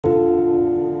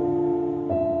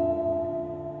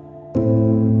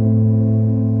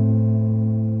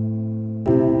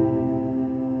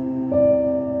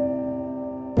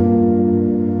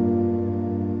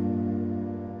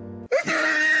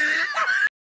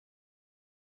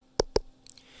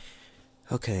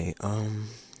Okay, I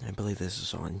believe this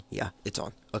is on. Yeah, it's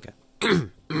on. Okay.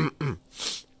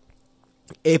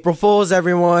 April Fools,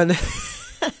 everyone!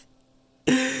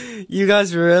 You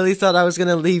guys really thought I was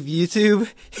gonna leave YouTube?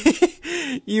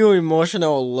 You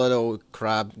emotional little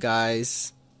crap,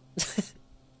 guys.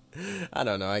 I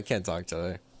don't know, I can't talk to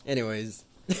her. Anyways,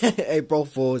 April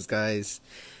Fools, guys.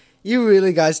 You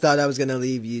really guys thought I was gonna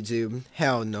leave YouTube?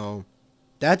 Hell no.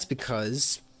 That's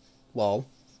because, well,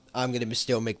 I'm gonna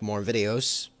still make more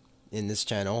videos in this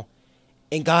channel.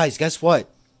 And guys, guess what?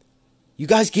 You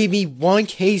guys gave me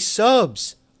 1K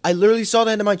subs. I literally saw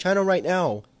that in my channel right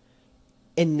now.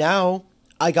 And now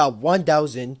I got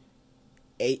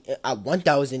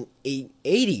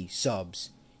 1,880 subs.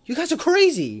 You guys are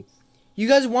crazy. You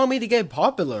guys want me to get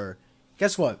popular.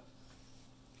 Guess what?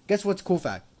 Guess what's cool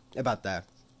fact about that?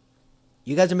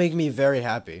 You guys are making me very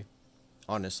happy,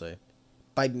 honestly,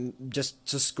 by just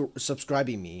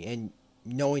subscribing me and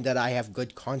knowing that I have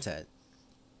good content.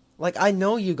 Like, I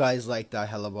know you guys like the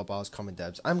Hello Bubbles comment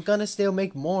dubs. I'm gonna still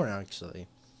make more, actually.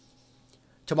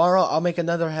 Tomorrow, I'll make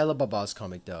another Hello Bubbles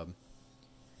comic dub.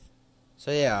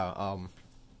 So yeah,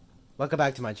 welcome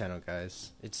back to my channel,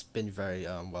 guys. It's been very,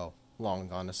 well, long,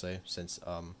 honestly, since,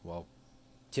 well,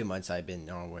 2 months I've been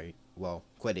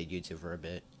quitted YouTube for a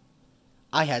bit.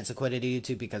 I had to quit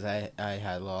YouTube because I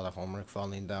had a lot of homework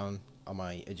falling down on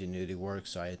my ingenuity work,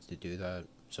 so I had to do that.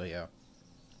 So yeah.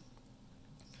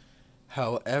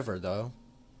 However, though,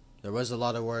 there was a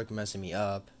lot of work messing me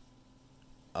up.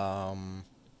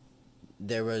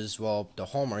 There was, well, the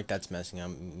homework that's messing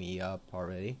me up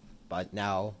already, but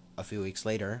now, a few weeks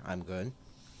later, I'm good.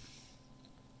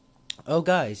 Oh,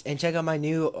 guys, and check out my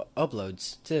new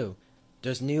uploads, too.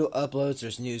 There's new uploads,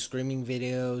 there's new screaming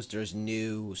videos, there's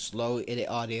new slow edit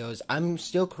audios. I'm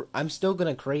still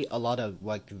gonna create a lot of,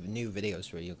 like, new videos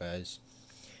for you guys.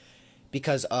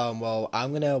 Because, well,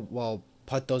 I'm gonna,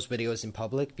 put those videos in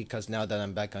public, because now that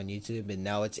I'm back on YouTube, and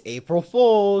now it's April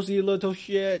Fools, you little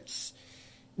shits.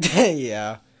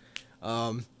 Yeah.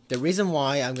 The reason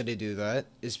why I'm gonna do that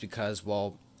is because,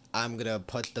 well, I'm gonna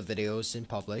put the videos in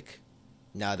public,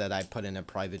 now that I put in a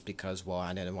private, because, well,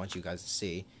 I didn't want you guys to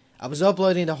see. I was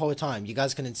uploading the whole time. You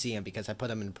guys couldn't see them because I put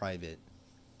them in private.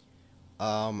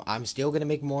 I'm still gonna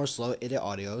make more slow edit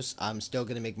audios. I'm still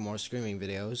gonna make more screaming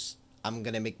videos. I'm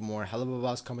gonna make more Hello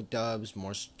Bubbles comic dubs,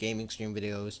 more gaming stream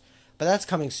videos. But that's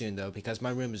coming soon, though, because my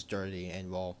room is dirty,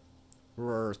 and, well,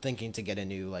 we're thinking to get a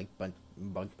new, like,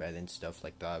 bunk bed and stuff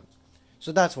like that.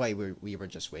 So that's why we were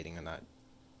just waiting on that.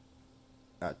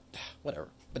 Whatever.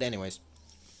 But anyways.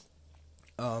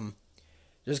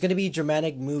 There's gonna be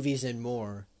dramatic movies and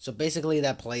more. So basically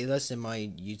that playlist in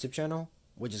my YouTube channel,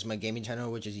 which is my gaming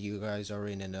channel, which is you guys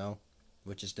already know,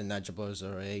 which is the Natural Blows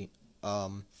already.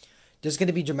 There's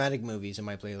gonna be dramatic movies in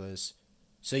my playlist.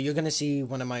 So you're gonna see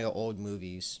one of my old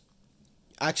movies.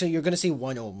 Actually, you're gonna see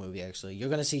one old movie, actually. You're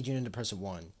gonna see Junior the Person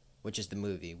 1, which is the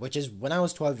movie, which is when I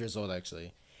was 12 years old,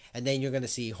 actually. And then you're gonna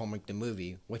see Homework the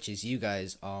Movie, which is you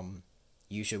guys,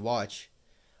 you should watch.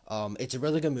 It's a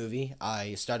really good movie.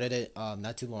 I started it,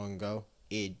 not too long ago.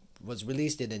 It was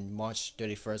released in March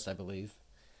 31st, I believe.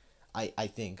 I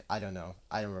think. I don't know.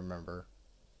 I don't remember.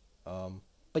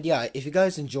 But yeah, if you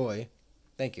guys enjoy,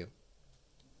 thank you.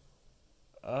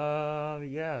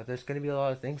 Yeah, there's gonna be a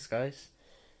lot of things, guys.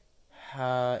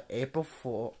 April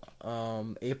Fools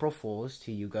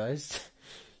to you guys.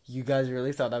 You guys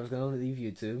really thought I was gonna leave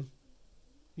YouTube.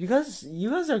 You guys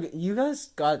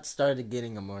got started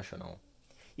getting emotional.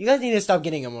 You guys need to stop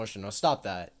getting emotional. Stop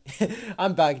that.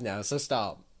 I'm back now, so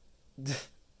stop.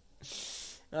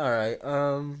 Alright,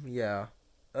 yeah.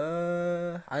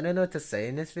 I don't know what to say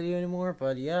in this video anymore,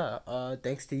 but yeah,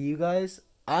 thanks to you guys.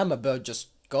 I'm about to just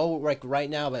go, like, right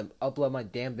now and upload my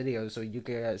damn videos so you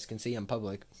guys can see in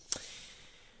public.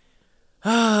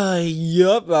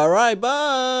 Yup, alright,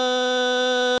 bye!